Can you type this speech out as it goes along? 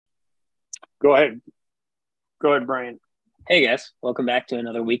Go ahead. Go ahead, Brian. Hey guys, welcome back to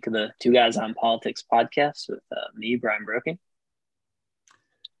another week of the Two Guys on Politics podcast with me, Brian Broking.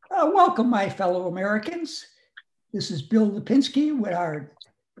 Welcome, my fellow Americans. This is Bill Lipinski with our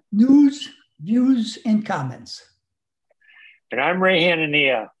news, views, and comments. And I'm Ray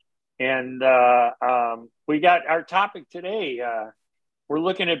Hanania. And we got our topic today. We're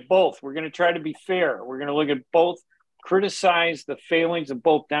looking at both. We're going to try to be fair. We're going to look at both, criticize the failings of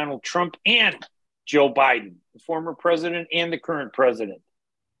both Donald Trump and Joe Biden, the former president and the current president.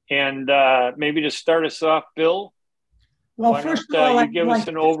 And maybe to start us off, Bill, well, first of all, you give us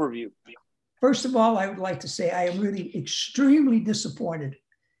an overview. First of all, I would like to say I am really extremely disappointed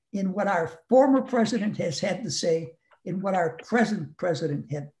in what our former president has had to say and what our present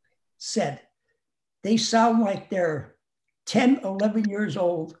president had said. They sound like they're 10, 11 years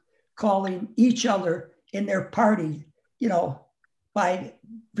old, calling each other in their party, by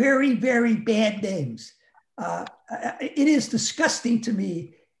very, very bad names. It is disgusting to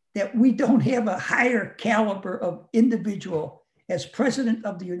me that we don't have a higher caliber of individual as president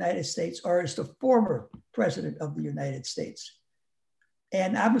of the United States or as the former president of the United States.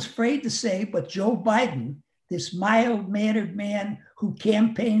 And I'm afraid to say, but Joe Biden, this mild-mannered man who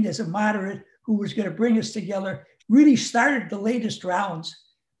campaigned as a moderate, who was going to bring us together, really started the latest rounds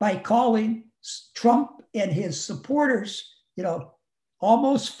by calling Trump and his supporters,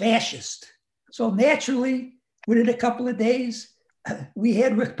 almost fascist. So naturally, within a couple of days, we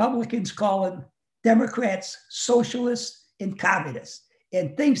had Republicans calling Democrats socialists and communists.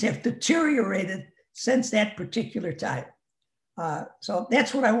 And things have deteriorated since that particular time. So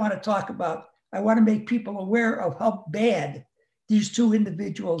that's what I want to talk about. I want to make people aware of how bad these two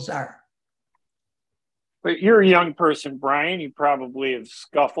individuals are. But you're a young person, Brian. You probably have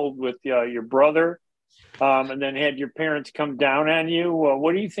scuffled with your brother and then had your parents come down on you.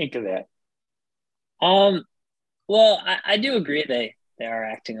 What do you think of that? Well, I do agree they are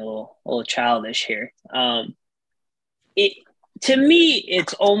acting a little childish here. To me,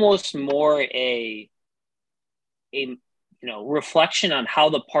 it's almost more a reflection on how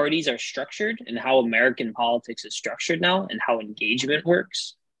the parties are structured and how American politics is structured now and how engagement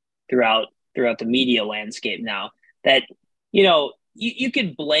works throughout the media landscape now. That you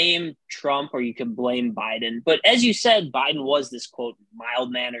could blame Trump or you can blame Biden, but as you said, Biden was this quote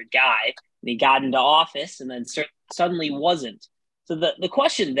mild-mannered guy, and he got into office and then suddenly wasn't. So the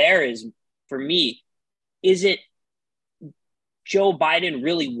question there is, for me, is it Joe Biden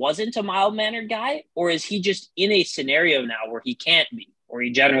really wasn't a mild-mannered guy, or is he just in a scenario now where he can't be, or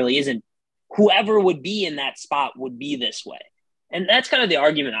he generally isn't? Whoever would be in that spot would be this way. And that's kind of the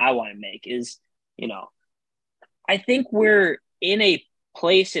argument I want to make is, I think we're in a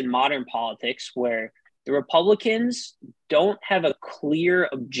place in modern politics where the Republicans don't have a clear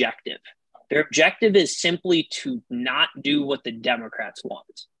objective. Their objective is simply to not do what the Democrats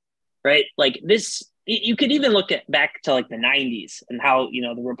want, right? Like this, you could even look back to like the 90s and how,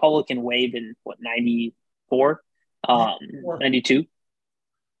 the Republican wave in 94, 92.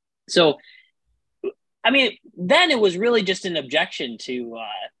 So, I mean, then it was really just an objection to,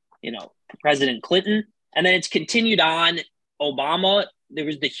 President Clinton. And then it's continued on. Obama, there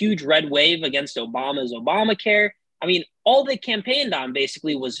was the huge red wave against Obama's Obamacare. I mean, all they campaigned on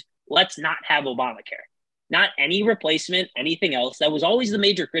basically was, let's not have Obamacare. Not any replacement, anything else. That was always the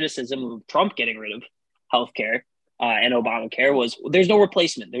major criticism of Trump getting rid of healthcare and Obamacare was there's no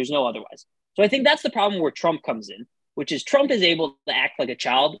replacement. There's no otherwise. So I think that's the problem where Trump comes in, which is Trump is able to act like a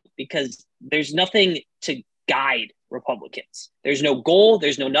child because there's nothing to guide Republicans. There's no goal.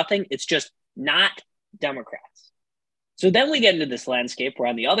 There's no nothing. It's just not Democrats. So then we get into this landscape where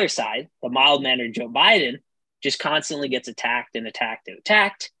on the other side, the mild-mannered Joe Biden just constantly gets attacked and attacked and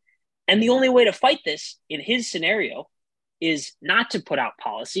attacked. And the only way to fight this in his scenario is not to put out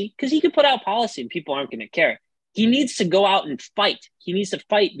policy, because he could put out policy and people aren't going to care. He needs to go out and fight. He needs to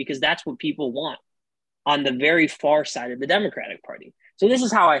fight because that's what people want on the very far side of the Democratic Party. So this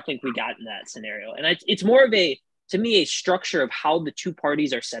is how I think we got in that scenario. And it's more of to me, a structure of how the two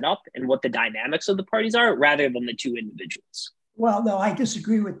parties are set up and what the dynamics of the parties are rather than the two individuals. Well, no, I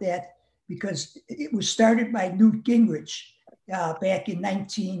disagree with that because it was started by Newt Gingrich back in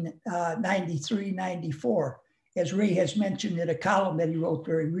 1993, 94, as Ray has mentioned in a column that he wrote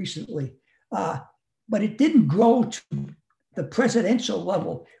very recently. But it didn't grow to the presidential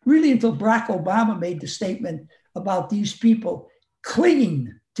level really until Barack Obama made the statement about these people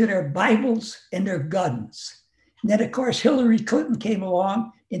clinging to their Bibles and their guns. And then, of course, Hillary Clinton came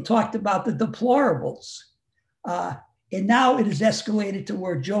along and talked about the deplorables. And now it has escalated to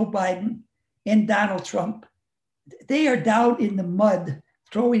where Joe Biden and Donald Trump, they are down in the mud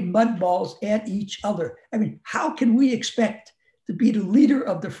throwing mud balls at each other. I mean, how can we expect to be the leader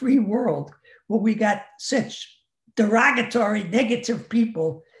of the free world when we got such derogatory, negative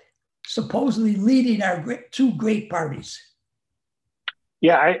people supposedly leading our two great parties?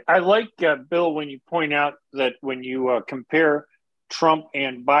 Yeah, I like, Bill, when you point out that when you compare Trump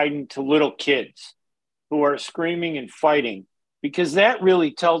and Biden to little kids who are screaming and fighting, because that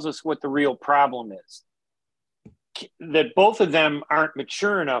really tells us what the real problem is. That both of them aren't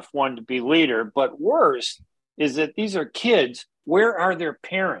mature enough, one, to be leader, but worse is that these are kids. Where are their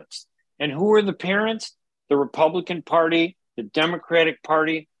parents? And who are the parents? The Republican Party, the Democratic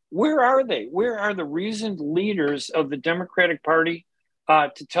Party. Where are they? Where are the reasoned leaders of the Democratic Party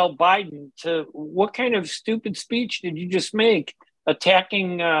to tell Biden to, what kind of stupid speech did you just make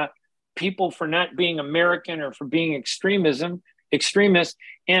attacking people for not being American or for being extremists?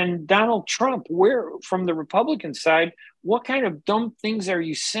 And Donald Trump, where, from the Republican side, what kind of dumb things are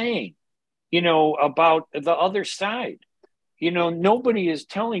you saying, about the other side? Nobody is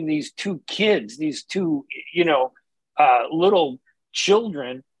telling these two kids, these two, little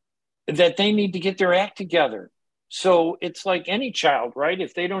children, that they need to get their act together. So it's like any child, right?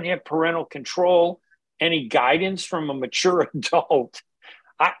 If they don't have parental control, any guidance from a mature adult,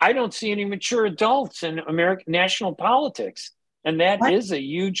 I don't see any mature adults in American national politics. And that is a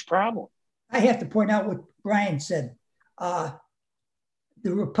huge problem. I have to point out what Brian said. The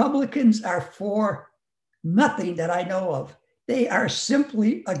Republicans are for nothing that I know of. They are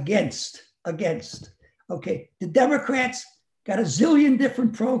simply against. Okay. The Democrats got a zillion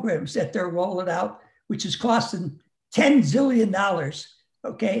different programs that they're rolling out, which is costing $10 zillion.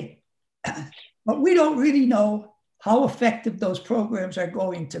 Okay. But we don't really know how effective those programs are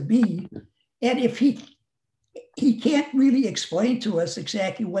going to be. And if he can't really explain to us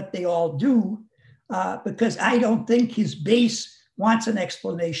exactly what they all do, because I don't think his base wants an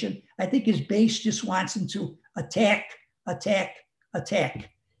explanation. I think his base just wants him to attack.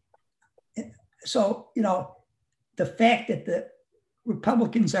 So, the fact that the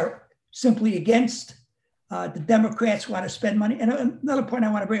Republicans are simply against, the Democrats want to spend money. And another point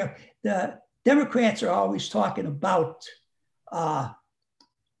I want to bring up, the Democrats are always talking about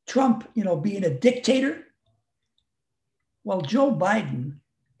Trump, being a dictator. Well, Joe Biden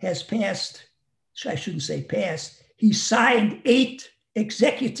has passed, I shouldn't say passed, he signed 8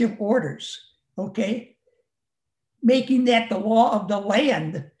 executive orders, okay, making that the law of the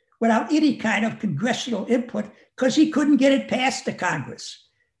land without any kind of congressional input because he couldn't get it passed to Congress.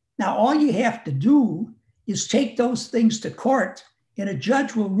 Now, all you have to do is take those things to court and a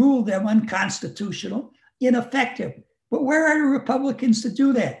judge will rule them unconstitutional, ineffective. But where are the Republicans to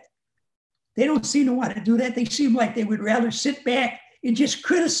do that? They don't seem to want to do that. They seem like they would rather sit back and just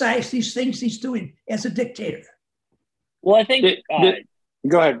criticize these things he's doing as a dictator. Well, I think...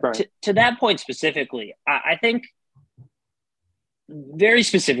 go ahead, Brian. To that point specifically, I think very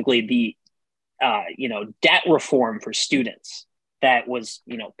specifically the, debt reform for students that was,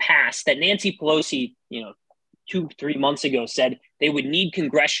 passed, that Nancy Pelosi, 2-3 months ago said they would need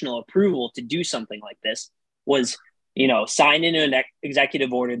congressional approval to do something like this, was, signed into an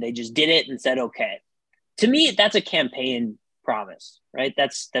executive order. They just did it and said, okay. To me, that's a campaign promise, right?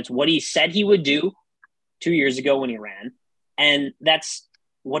 That's what he said he would do 2 years ago when he ran. And that's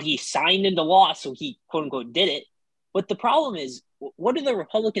what he signed into law. So he, quote unquote, did it. But the problem is, what do the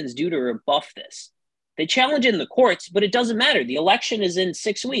Republicans do to rebuff this? They challenge it in the courts, but it doesn't matter. The election is in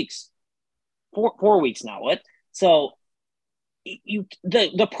 6 weeks, 4 weeks now. What? So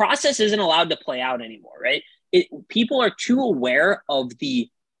the process isn't allowed to play out anymore, right? People are too aware of the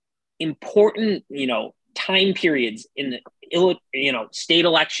important, time periods in the, state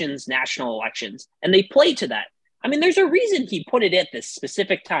elections, national elections, and they play to that. I mean, there's a reason he put it at this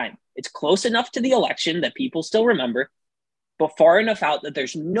specific time. It's close enough to the election that people still remember, but far enough out that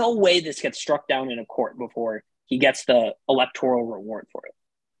there's no way this gets struck down in a court before he gets the electoral reward for it.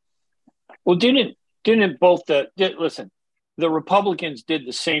 Well, didn't both listen, the Republicans did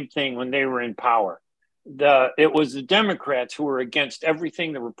the same thing when they were in power. It was the Democrats who were against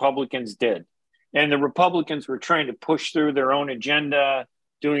everything the Republicans did. And the Republicans were trying to push through their own agenda,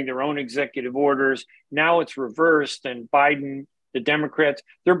 doing their own executive orders. Now it's reversed, and Biden, the Democrats,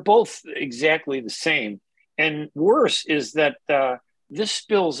 they're both exactly the same. And worse is that this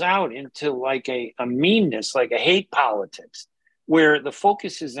spills out into like a meanness, like a hate politics, where the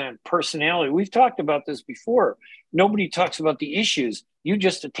focus is on personality. We've talked about this before. Nobody talks about the issues. You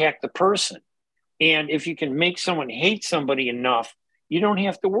just attack the person. And if you can make someone hate somebody enough, you don't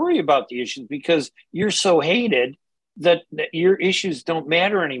have to worry about the issues because you're so hated that your issues don't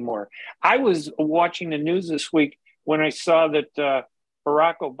matter anymore. I was watching the news this week when I saw that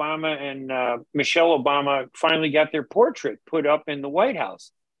Barack Obama and Michelle Obama finally got their portrait put up in the White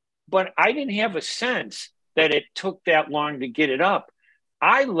House. But I didn't have a sense that it took that long to get it up.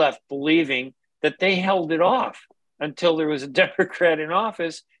 I left believing that they held it off until there was a Democrat in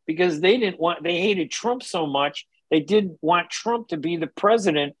office because they hated Trump so much. They didn't want Trump to be the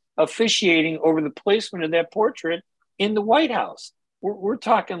president officiating over the placement of that portrait in the White House. We're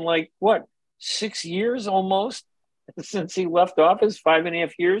talking like, what, 6 years almost since he left office,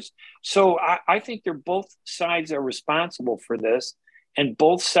 5.5 years. So I think both sides are responsible for this, and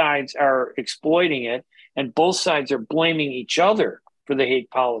both sides are exploiting it, and both sides are blaming each other for the hate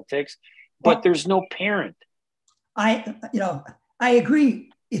politics, but there's no parent. I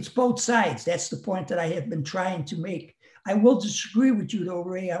agree. It's both sides. That's the point that I have been trying to make. I will disagree with you, though,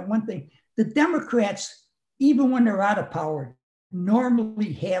 Ray, on one thing. The Democrats, even when they're out of power,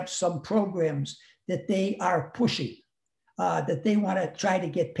 normally have some programs that they are pushing, that they want to try to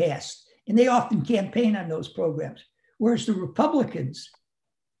get passed. And they often campaign on those programs. Whereas the Republicans,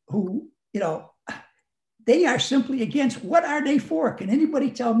 who, they are simply against. What are they for? Can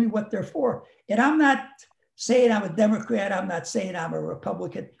anybody tell me what they're for? And I'm not saying I'm a Democrat. I'm not saying I'm a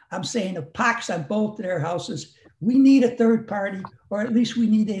Republican. I'm saying a pox on both their houses. We need a third party, or at least we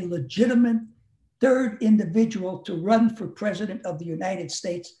need a legitimate third individual to run for president of the United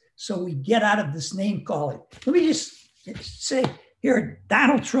States so we get out of this name calling. Let me just say here,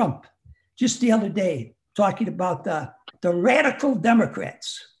 Donald Trump, just the other day, talking about the radical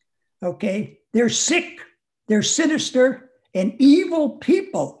Democrats, okay? They're sick, they're sinister, and evil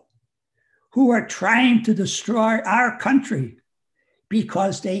people who are trying to destroy our country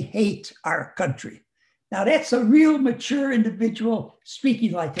because they hate our country. Now, that's a real mature individual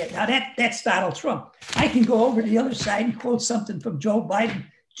speaking like that. Now, that's Donald Trump. I can go over to the other side and quote something from Joe Biden,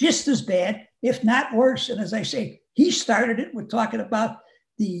 just as bad, if not worse. And as I say, he started it with talking about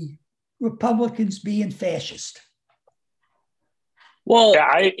the Republicans being fascist. Well, yeah,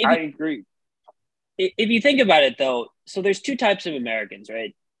 I agree. If you think about it, though, so there's two types of Americans,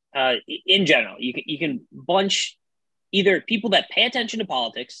 right? In general, you can bunch either people that pay attention to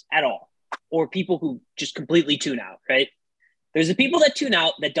politics at all, or people who just completely tune out, right? There's the people that tune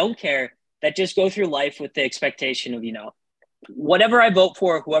out, that don't care, that just go through life with the expectation of, whatever I vote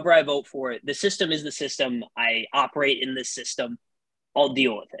for, whoever I vote for, the system is the system. I operate in this system. I'll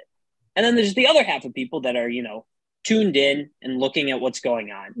deal with it. And then there's the other half of people that are, tuned in and looking at what's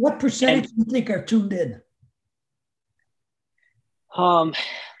going on. What percentage do you think are tuned in?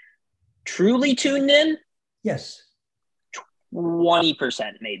 Truly tuned in? Yes.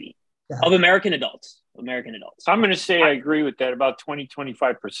 20% maybe of American adults. I'm going to say I agree with that, about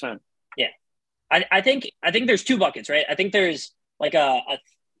 20-25%. Yeah. I think there's two buckets, right? I think there's like a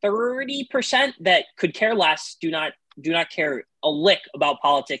 30% that could care less, do not care a lick about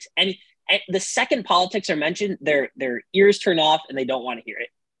politics. And the second politics are mentioned, their ears turn off and they don't want to hear it.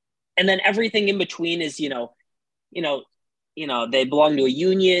 And then everything in between is, they belong to a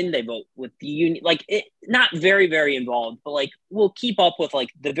union, they vote with the union, like it, not very, very involved, but like we'll keep up with like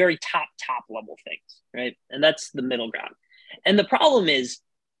the very top level things, right? And that's the middle ground. And the problem is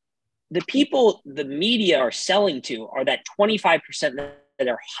the people the media are selling to are that 25% that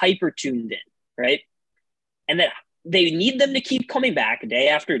are hyper tuned in, right? And that they need them to keep coming back day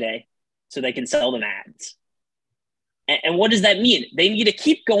after day so they can sell them ads. And what does that mean? They need to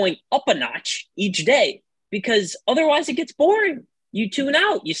keep going up a notch each day, because otherwise it gets boring. You tune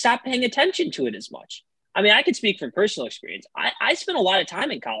out. You stop paying attention to it as much. I mean, I can speak from personal experience. I spent a lot of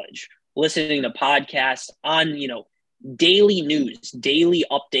time in college listening to podcasts on, daily news, daily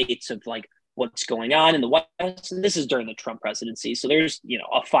updates of like what's going on in the White House. And this is during the Trump presidency. So there's,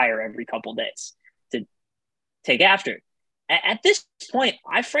 a fire every couple of days to take after. At this point,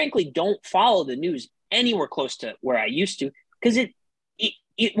 I frankly don't follow the news anywhere close to where I used to, because it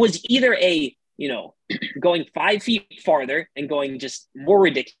was either a, going 5 feet farther and going just more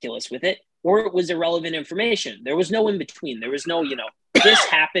ridiculous with it, or it was irrelevant information. There was no in between. There was no, this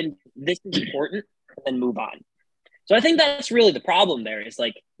happened, this is important, and then move on. So I think that's really the problem there, is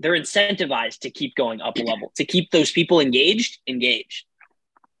like they're incentivized to keep going up a level, to keep those people engaged.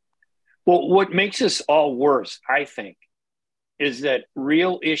 Well, what makes this all worse, I think, is that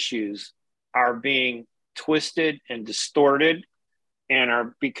real issues are being twisted and distorted and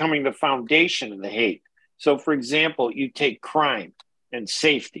are becoming the foundation of the hate. So, for example, you take crime and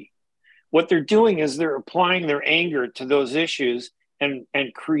safety. What they're doing is they're applying their anger to those issues and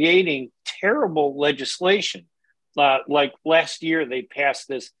creating terrible legislation. Like last year, they passed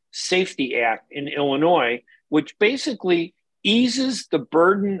this Safety Act in Illinois, which basically eases the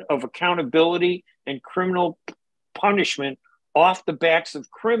burden of accountability and criminal punishment off the backs of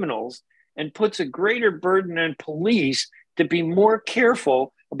criminals and puts a greater burden on police to be more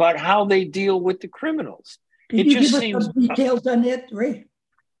careful about how they deal with the criminals. Can you give us some details on that, Ray?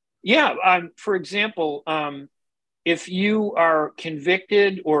 Yeah. For example, if you are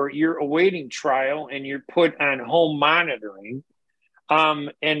convicted or you're awaiting trial and you're put on home monitoring,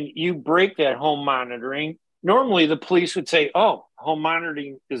 and you break that home monitoring, normally the police would say, oh, home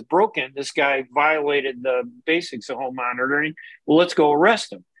monitoring is broken. This guy violated the basics of home monitoring. Well, let's go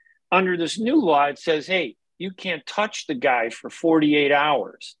arrest him. Under this new law, it says, hey, you can't touch the guy for 48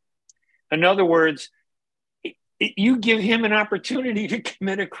 hours. In other words, you give him an opportunity to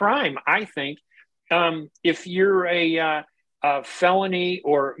commit a crime, I think. If you're a felony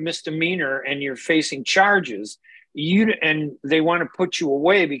or misdemeanor and you're facing charges, and they want to put you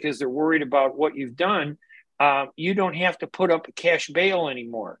away because they're worried about what you've done, you don't have to put up a cash bail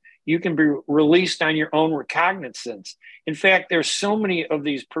anymore. You can be released on your own recognizance. In fact, there's so many of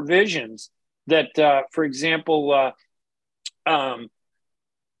these provisions that, for example,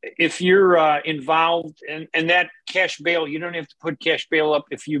 if you're involved in that cash bail, you don't have to put cash bail up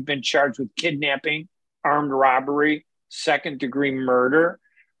if you've been charged with kidnapping, armed robbery, second-degree murder.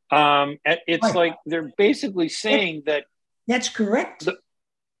 It's right. Like they're basically saying that. That's correct.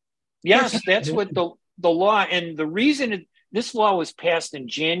 Yes, that's what the law, and the reason this law was passed in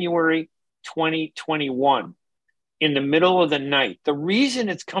January 2021 in the middle of the night. The reason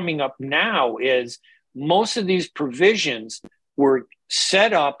it's coming up now is most of these provisions were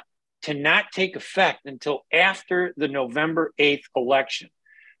set up to not take effect until after the November 8th election.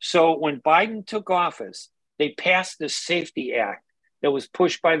 So when Biden took office, they passed this Safety Act that was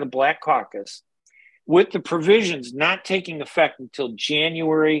pushed by the Black Caucus with the provisions not taking effect until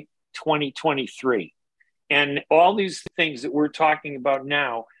January 2023. And all these things that we're talking about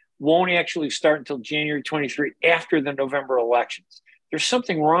now won't actually start until January 23 after the November elections. There's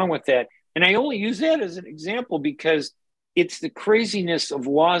something wrong with that. And I only use that as an example because it's the craziness of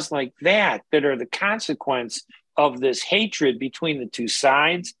laws like that that are the consequence of this hatred between the two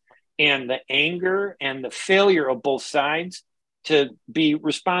sides and the anger and the failure of both sides to be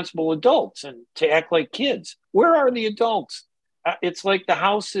responsible adults and to act like kids. Where are the adults? It's like the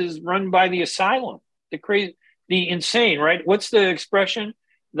house is run by the asylum, the insane, right? What's the expression?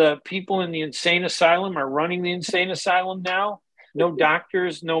 The people in the insane asylum are running the insane asylum now. No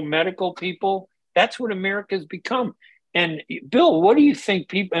doctors, no medical people. That's what America's become. And Bill, what do you think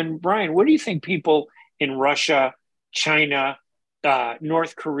people, and Brian, what do you think people in Russia, China,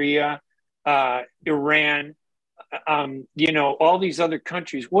 North Korea, Iran, all these other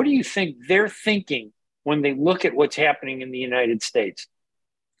countries, what do you think they're thinking when they look at what's happening in the United States?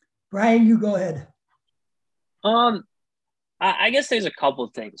 Brian, you go ahead. I guess there's a couple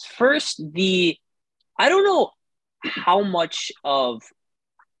of things. First, I don't know how much of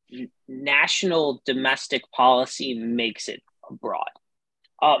national domestic policy makes it abroad.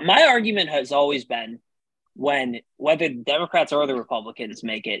 My argument has always been whether the Democrats or the Republicans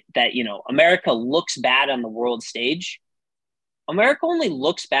make it that, America looks bad on the world stage. America only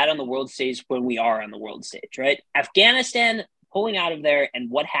looks bad on the world stage when we are on the world stage, right? Afghanistan pulling out of there and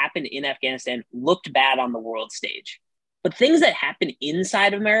what happened in Afghanistan looked bad on the world stage. But things that happen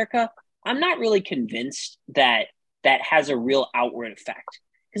inside America, I'm not really convinced that has a real outward effect.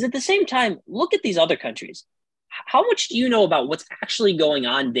 Because at the same time, look at these other countries. How much do you know about what's actually going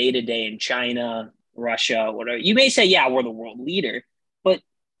on day to day in China, Russia, whatever? You may say, yeah, we're the world leader. But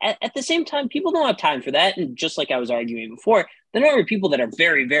at the same time, people don't have time for that. And just like I was arguing before, the number of people that are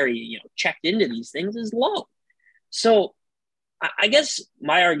very, very, checked into these things is low. So I guess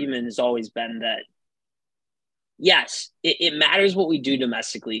my argument has always been that, yes, it matters what we do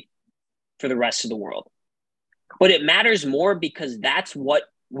domestically for the rest of the world. But it matters more because that's what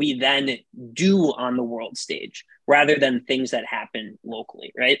we then do on the world stage rather than things that happen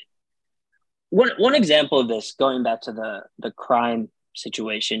locally, right? One example of this, going back to the crime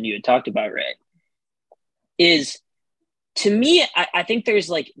situation you had talked about, Ray, is, to me, I think there's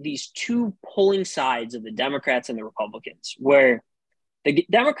like these two pulling sides of the Democrats and the Republicans, where the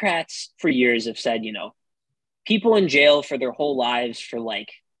Democrats for years have said, people in jail for their whole lives for like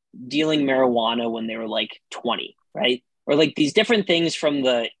dealing marijuana when they were like 20, right? Or like these different things from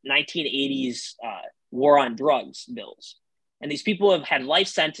the 1980s war on drugs bills. And these people have had life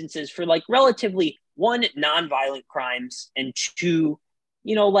sentences for like relatively, one, nonviolent crimes, and two,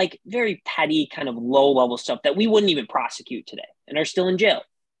 like very petty kind of low level stuff that we wouldn't even prosecute today and are still in jail.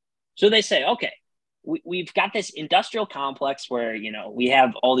 So they say, okay, we've got this industrial complex where, we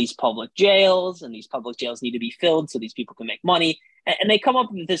have all these public jails, and these public jails need to be filled so these people can make money. And they come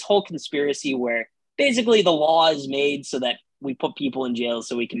up with this whole conspiracy where basically the law is made so that we put people in jail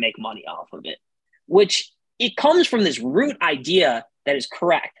so we can make money off of it, which it comes from this root idea that is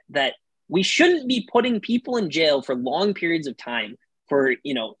correct, that we shouldn't be putting people in jail for long periods of time for,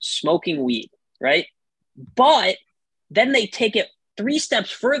 smoking weed, right? But then they take it 3 steps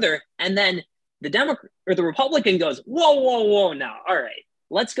further, and then the Democrat or the Republican goes, whoa, now, all right,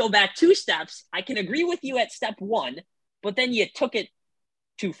 let's go back 2 steps. I can agree with you at step 1, but then you took it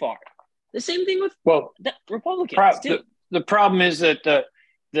too far. The same thing with the Republicans too. The problem is that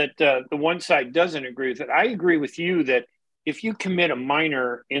the one side doesn't agree with it. I agree with you that if you commit a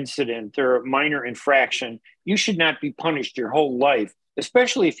minor incident or a minor infraction, you should not be punished your whole life,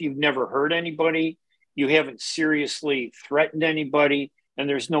 especially if you've never hurt anybody, you haven't seriously threatened anybody, and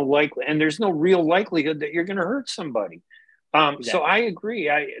there's no real likelihood that you're going to hurt somebody. Exactly. So I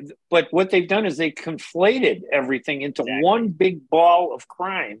agree. But what they've done is they conflated everything into one big ball of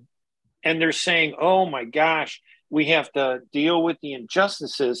crime, and they're saying, "Oh my gosh, we have to deal with the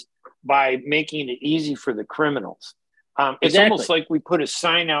injustices by making it easy for the criminals." It's almost like we put a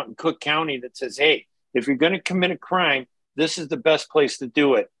sign out in Cook County that says, "Hey, if you're going to commit a crime, this is the best place to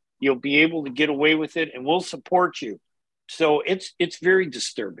do it. You'll be able to get away with it, and we'll support you." So it's very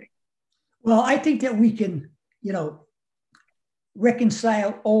disturbing. Well, I think that we can,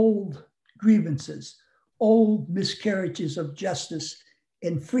 reconcile old grievances, old miscarriages of justice,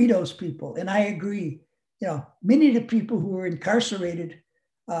 and free those people. And I agree. Many of the people who are incarcerated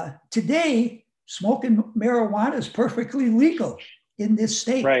today, smoking marijuana is perfectly legal in this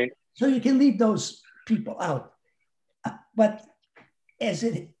state. Right. So you can leave those people out. But as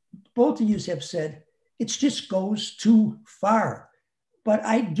both of you have said, it just goes too far. But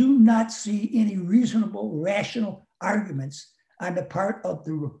I do not see any reasonable, rational arguments on the part of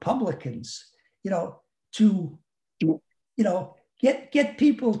the Republicans, to, get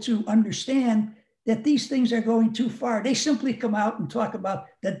people to understand that these things are going too far. They simply come out and talk about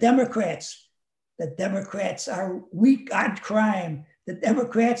the Democrats. The Democrats are weak on crime. The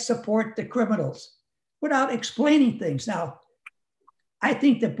Democrats support the criminals without explaining things. Now, I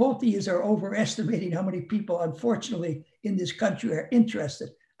think that both of you are overestimating how many people, unfortunately, in this country are interested.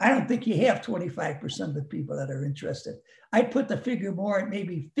 I don't think you have 25% of the people that are interested. I'd put the figure more at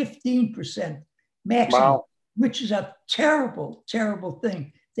maybe 15% maximum, which is a terrible, terrible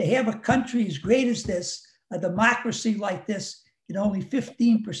thing. To have a country as great as this, a democracy like this, and only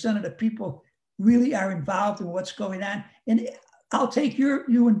 15% of the people really are involved in what's going on. And I'll take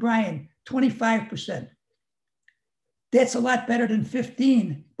you and Brian, 25%. That's a lot better than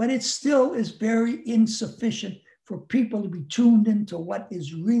 15, but it still is very insufficient for people to be tuned into what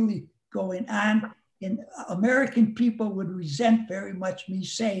is really going on. And American people would resent very much me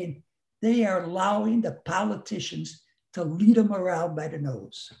saying they are allowing the politicians to lead them around by the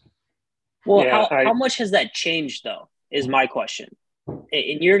nose. Well, how much has that changed, though, is my question.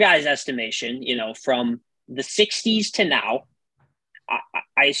 In your guys' estimation, from the 60s to now,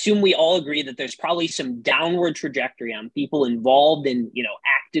 I assume we all agree that there's probably some downward trajectory on people involved in,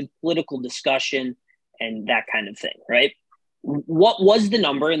 active political discussion and that kind of thing, right? What was the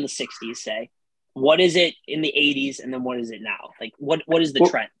number in the 60s, say? What is it in the 80s? And then what is it now? Like, what is the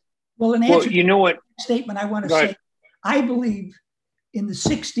trend? Well, in answer to what statement I want to say, I believe in the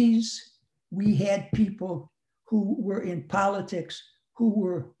 60s, we had people who were in politics, who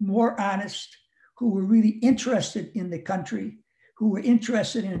were more honest, who were really interested in the country, who were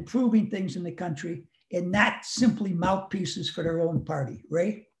interested in improving things in the country, and not simply mouthpieces for their own party,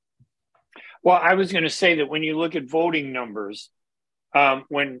 right? Well, I was going to say that when you look at voting numbers,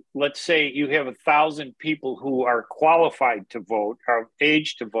 when, let's say, you have 1,000 people who are qualified to vote, are of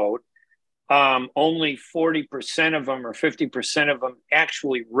age to vote, only 40% of them or 50% of them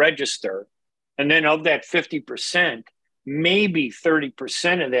actually register. And then of that 50%, maybe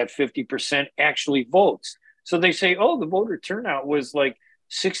 30% of that 50% actually votes. So they say, oh, the voter turnout was like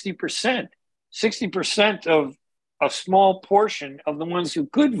 60%. 60% of a small portion of the ones who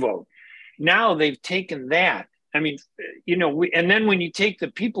could vote. Now they've taken that. I mean, and then when you take the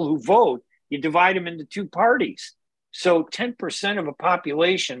people who vote, you divide them into 2 parties. So 10% of a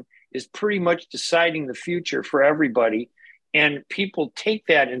population is pretty much deciding the future for everybody. And people take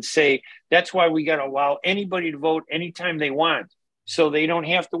that and say, that's why we got to allow anybody to vote anytime they want. So they don't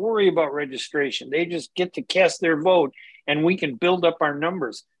have to worry about registration. They just get to cast their vote and we can build up our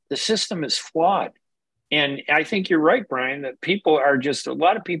numbers. The system is flawed. And I think you're right, Brian, that people are just a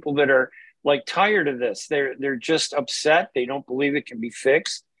lot of people that are like tired of this. They're just upset. They don't believe it can be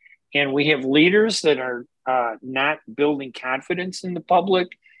fixed. And we have leaders that are not building confidence in the public,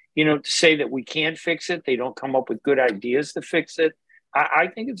 to say that we can't fix it. They don't come up with good ideas to fix it. I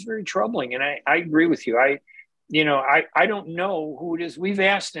think it's very troubling. And I agree with you. I don't know who it is. We've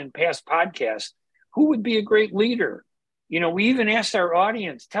asked in past podcasts, who would be a great leader? We even asked our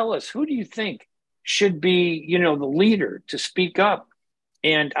audience, tell us, who do you think should be, the leader to speak up?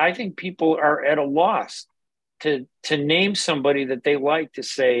 And I think people are at a loss to name somebody that they like to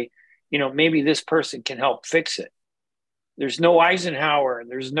say, maybe this person can help fix it. There's no Eisenhower,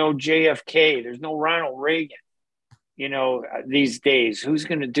 there's no JFK, there's no Ronald Reagan, these days. Who's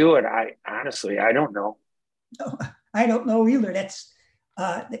going to do it? Honestly, I don't know. No, I don't know either. That's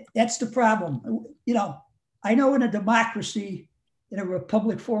the problem. I know in a democracy, in a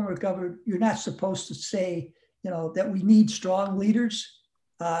republic form of government, you're not supposed to say, that we need strong leaders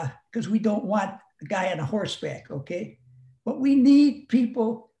because we don't want a guy on a horseback, okay? But we need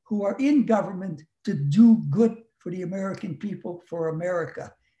people who are in government to do good for the American people, for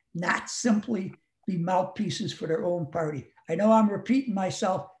America, not simply be mouthpieces for their own party. I know I'm repeating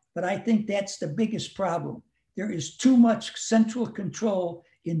myself, but I think that's the biggest problem. There is too much central control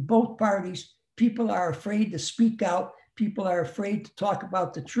in both parties. People are afraid to speak out. People are afraid to talk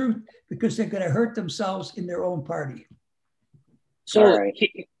about the truth because they're going to hurt themselves in their own party. So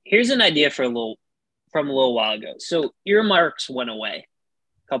here's an idea from a little while ago. So earmarks went away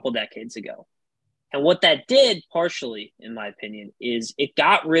a couple decades ago. And what that did, partially, in my opinion, is it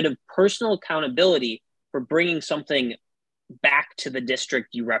got rid of personal accountability for bringing something back to the district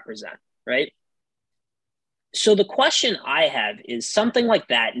you represent, right? So the question I have is something like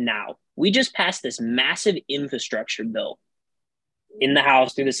that now. We just passed this massive infrastructure bill in the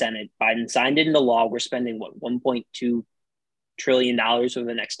House through the Senate. Biden signed it into law. We're spending, $1.2 trillion over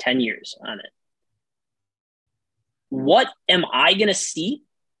the next 10 years on it. What am I going to see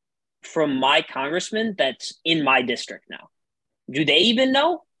from my congressman that's in my district now? Do they even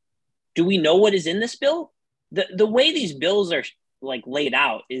know? Do we know what is in this bill? The way these bills are laid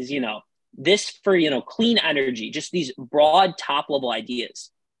out is, this for, clean energy, just these broad top level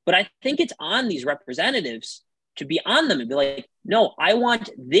ideas. But I think it's on these representatives to be on them and be like, no, I want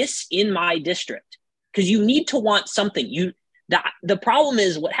this in my district. Because you need to want something. The problem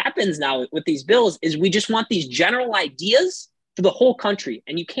is what happens now with these bills is we just want these general ideas for the whole country.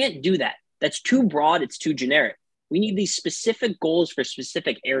 And you can't do that. That's too broad. It's too generic. We need these specific goals for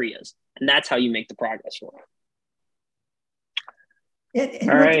specific areas. And that's how you make the progress forward. And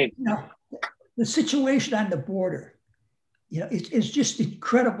all right. The situation on the border, it's just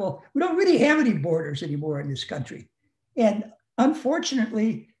incredible. We don't really have any borders anymore in this country. And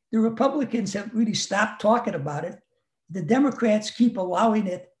unfortunately, the Republicans have really stopped talking about it. The Democrats keep allowing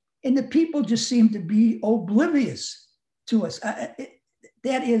it. And the people just seem to be oblivious to us.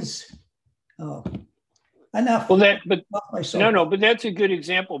 That is enough. Well, but that's a good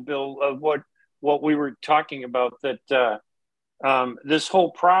example, Bill, of what we were talking about, that this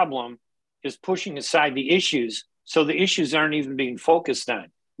whole problem is pushing aside the issues. So the issues aren't even being focused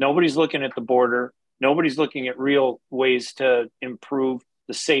on. Nobody's looking at the border. Nobody's looking at real ways to improve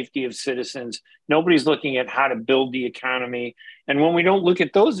the safety of citizens. Nobody's looking at how to build the economy. And when we don't look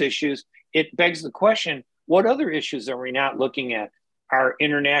at those issues, it begs the question, what other issues are we not looking at? Our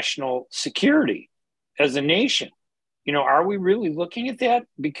international security as a nation. Are we really looking at that?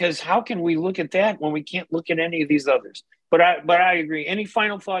 Because how can we look at that when we can't look at any of these others? But I agree. Any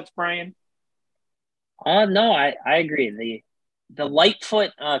final thoughts, Brian? No, I agree. The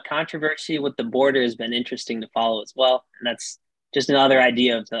Lightfoot controversy with the border has been interesting to follow as well. And that's just another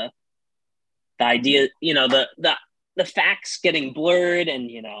idea of the idea, the facts getting blurred and,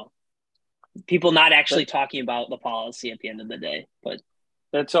 people not actually talking about the policy at the end of the day. But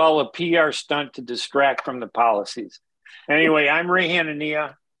that's all a PR stunt to distract from the policies. Anyway, I'm Ray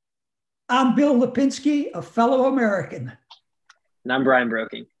Hanania. I'm Bill Lipinski, a fellow American. And I'm Brian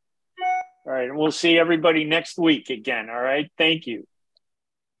Broking. All right. And we'll see everybody next week again. All right. Thank you.